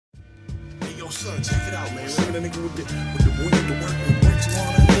son, check it out, man. Remember that nigga with the work with bricks and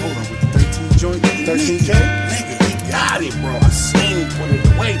all that? Hold on, with the 13 joint, 13K? Nigga, he got it, bro. I seen him put it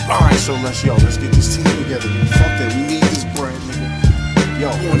away. Alright, so let's get this team together. Fuck that, we need this bread, nigga. Yo,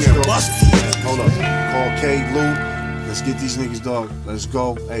 let's go. Hold up. Call K, Lou. Let's get these niggas, dog. Let's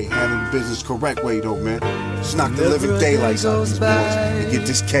go. Hey, handle the business correct way, though, man. Let's knock the living daylights out of these boys and get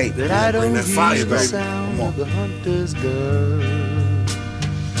this K. Bring that fire, baby. Come on. The hunter's gun.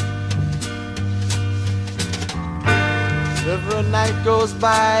 Never a night goes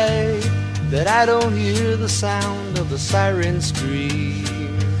by that I don't hear the sound of the siren scream.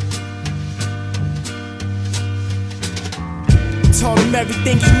 Taught him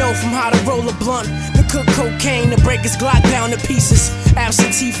everything he know, from how to roll a blunt, to cook cocaine, to break his Glock down to pieces.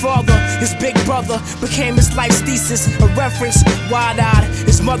 Absentee father, his big brother, became his life's thesis. A reference, wide-eyed,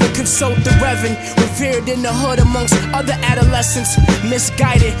 his mother consoled the reverend. Revered in the hood amongst other adolescents.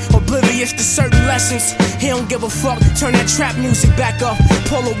 Misguided, oblivious to certain lessons. He don't give a fuck, turn that trap music back up.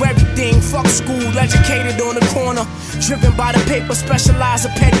 Polo everything, fuck school, educated on the corner. Driven by the paper, specialized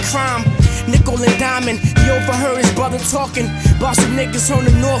in petty crime. Nickel and diamond, he overheard his brother talking about some niggas on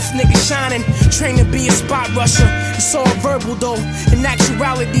the north, niggas shining. Trained to be a spot rusher, it's all verbal though. In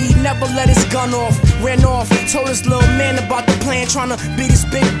actuality, he never let his gun off. Ran off, told his little man about the plan, trying to beat his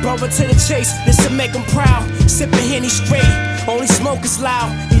big brother to the chase. This to make him proud, sipping Henny straight. Only smoke is loud,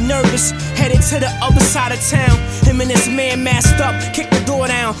 he nervous, headed to the other side of town. Him and his man masked up, kicked the door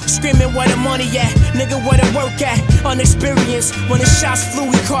down, screaming where the money at, nigga where the work at. Unexperienced, when his shots flew,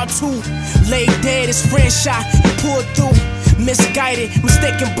 he caught two. Laid dead, his friend shot, he pulled through. Misguided,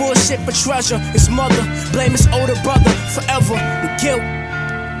 mistaken bullshit for treasure. His mother, blame his older brother, forever the guilt.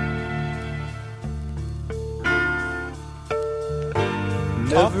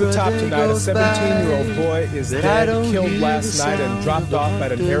 Off the top tonight, a 17-year-old boy is dead, killed last night and dropped off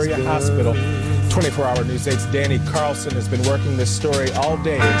at an area hospital. 24-hour News 8's Danny Carlson has been working this story all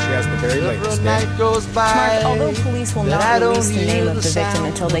day, and she has the very latest. Mark, although police will not release the name of the victim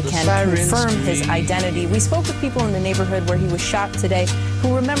until they can confirm his identity, we spoke with people in the neighborhood where he was shot today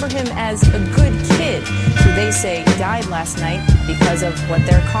who remember him as a good kid, who they say died last night because of what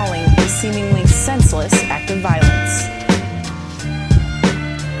they're calling a seemingly senseless act of violence.